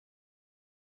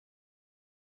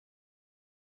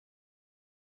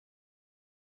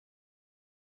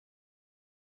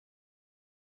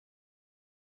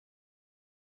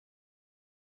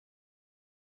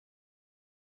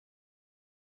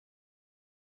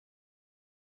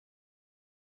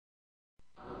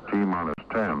T-minus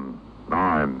 10,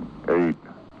 9, 8,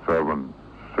 7,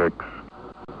 6,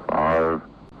 5,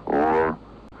 4,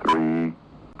 3,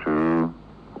 2,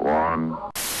 1.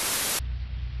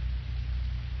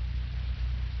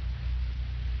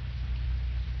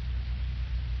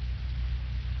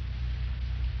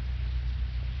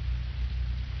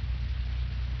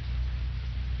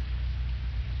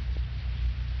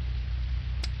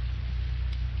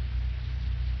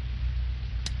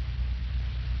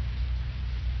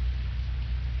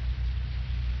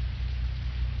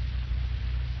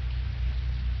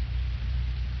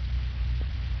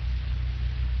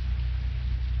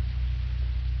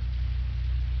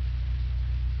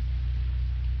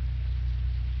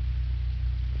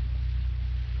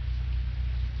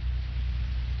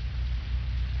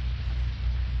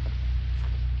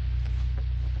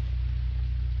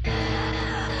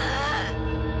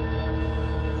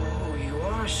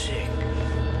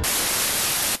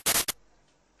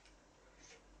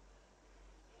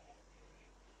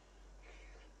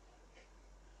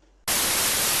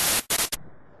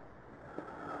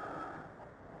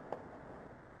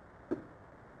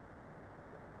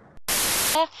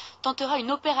 Tentera une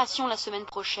opération la semaine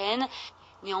prochaine.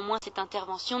 Néanmoins, cette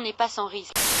intervention n'est pas sans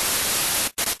risque.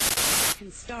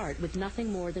 Can start with nothing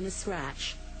more than a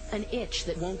scratch, an itch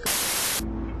that won't go.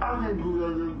 I can do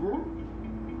that again.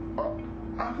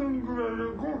 I can do that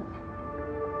again.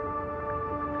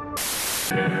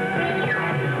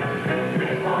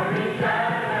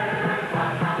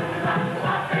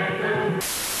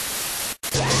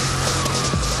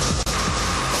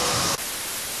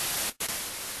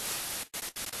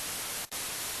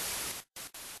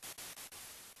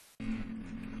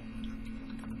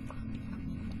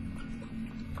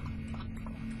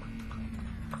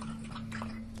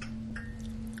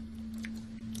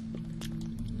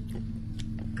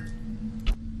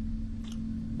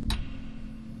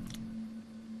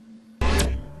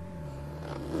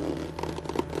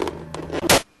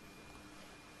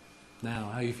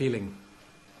 Now, how are you feeling?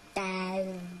 Are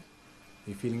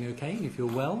you feeling okay? You feel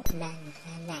well? Can I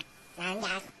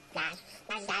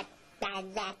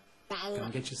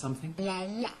get you something? Do you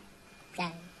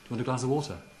want a glass of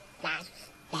water?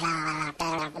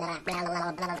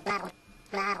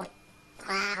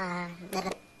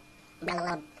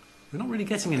 We're not really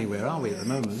getting anywhere, are we, at the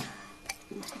moment?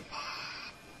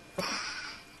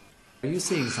 Are you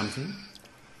seeing something?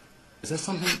 Is there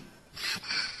something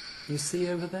you see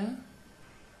over there?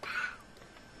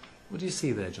 What do you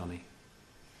see there, Johnny?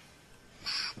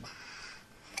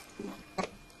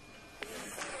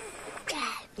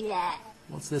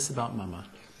 What's this about Mama?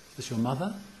 Is this your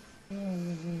mother?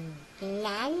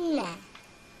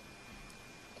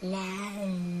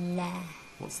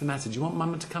 What's the matter? Do you want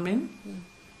Mama to come in?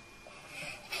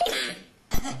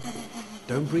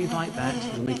 Don't breathe like that.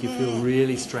 It'll make you feel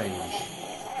really strange.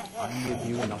 I'm with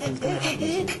you. Nothing's going to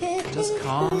happen to you. Just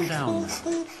calm down.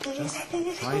 Just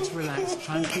try to relax.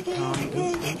 Try and keep calm.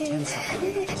 Don't tense up.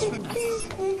 Just relax.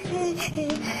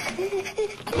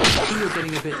 I think you're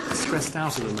getting a bit stressed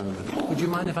out at the moment. Would you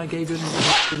mind if I gave you an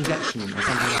injection or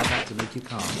something like that to make you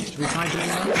calm? Should we try doing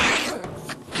that?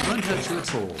 It won't hurt you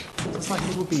at all. Just like a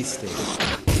little bee sting.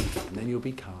 And then you'll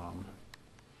be calm.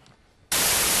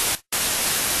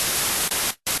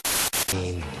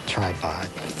 Tripod,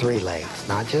 3 legs,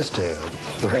 not just 2,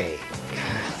 3.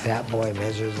 That boy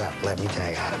measures up, let me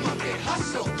tell you.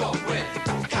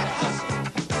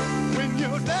 When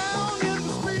you're down in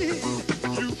the street,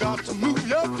 you got to move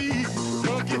your feet,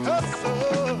 monkey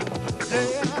hustle,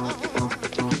 yeah.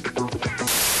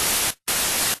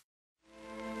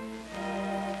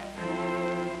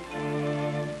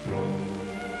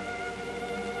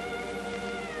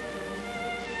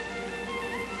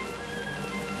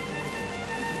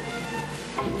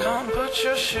 Come put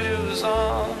your shoes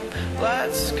on,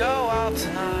 let's go out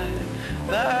tonight.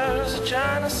 There's a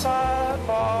genocide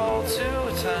ball to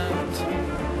attend.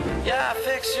 Yeah,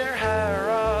 fix your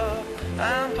hair up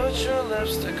and put your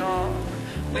lipstick on.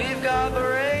 We've got the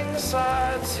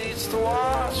ringside seats to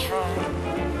watch from.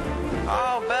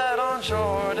 I'll bet on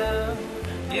Jordan,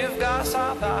 you've got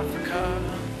South Africa.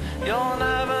 You'll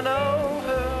never know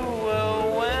who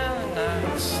will win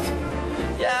next.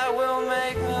 Yeah, we'll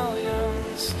make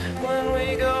millions when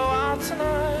we go out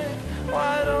tonight.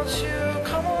 Why don't you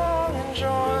come along and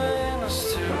join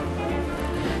us too?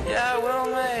 Yeah, we'll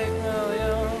make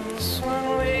millions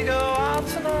when we go out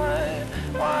tonight.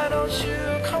 Why don't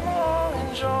you come along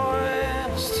and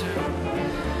join us too?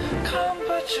 Come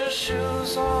put your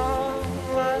shoes on,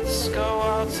 let's go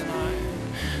out tonight.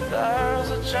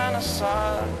 There's a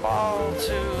genocide ball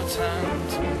to attend.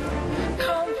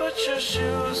 Come put your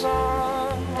shoes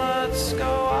on, let's go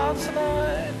out.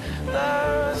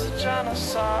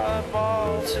 genocide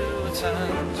ball to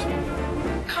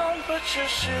attend. Come put your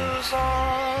shoes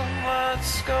on,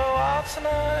 let's go out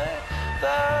tonight.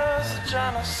 There's a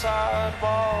genocide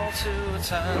ball to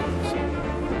attend.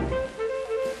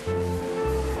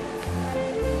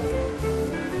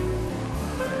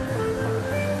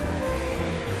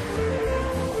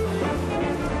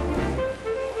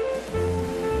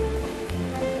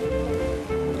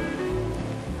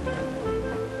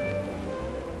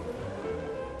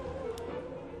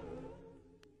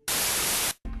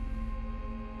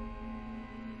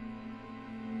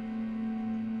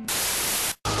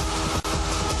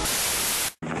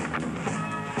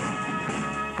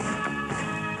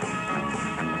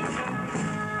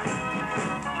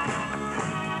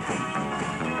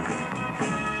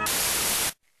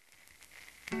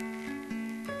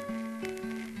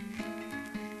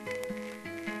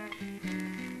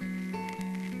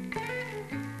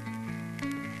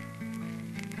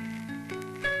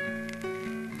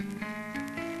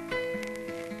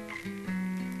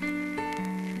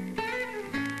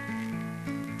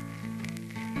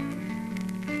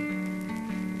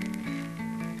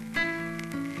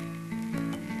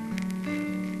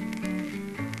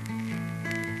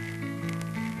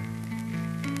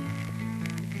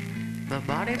 The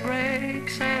body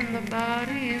breaks and the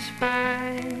body is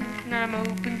fine. I'm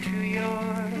open to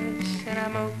yours and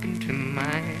I'm open to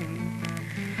mine.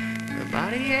 The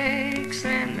body aches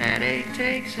and that ache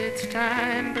takes its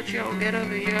time, but you'll get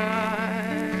over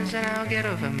yours and I'll get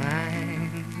over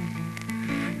mine.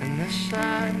 And the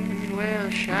sun will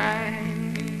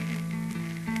shine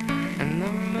and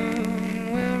the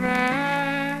moon will rise.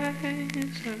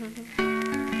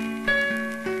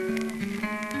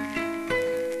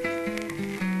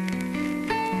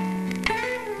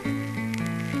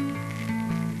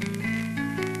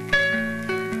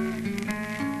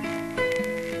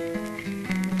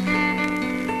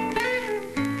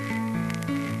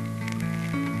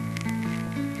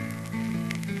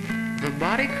 The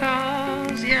body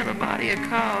calls, yeah, the body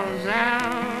calls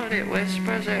out. It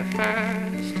whispers at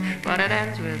first, but it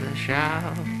ends with a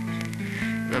shout.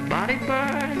 The body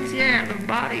burns, yeah, the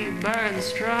body burns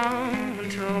strong.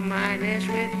 Until mine is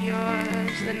with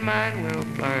yours, then mine will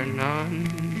burn on.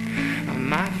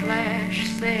 My flesh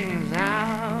sings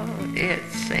out, it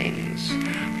sings,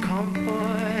 come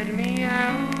put me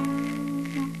out.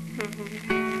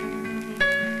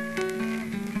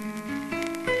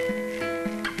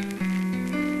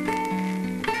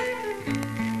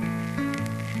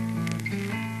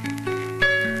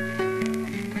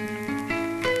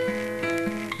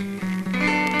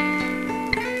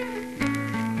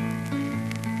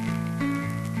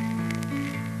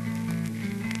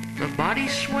 The body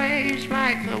sways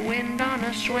like the wind on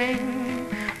a swing,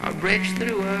 a bridge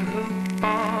through a hoop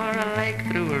or a lake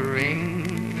through a ring.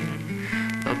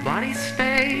 The body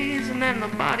stays and then the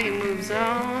body moves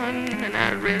on, and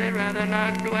I'd really rather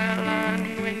not dwell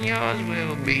on when yours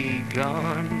will be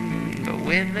gone. But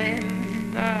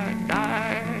within the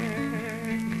dark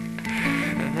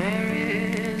there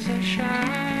is a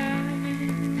shine,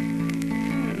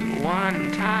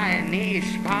 one tiny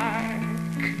spark.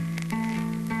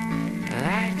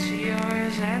 That's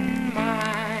yours and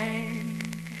mine.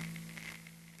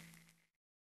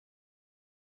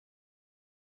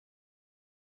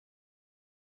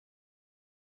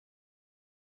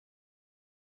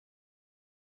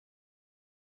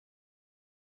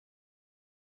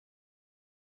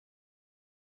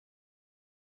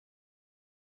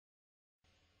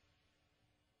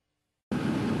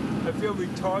 I feel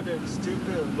retarded and stupid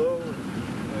and low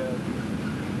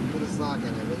and Put a sock in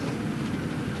it, will you?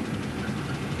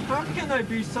 how can I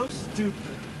be so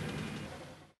stupid?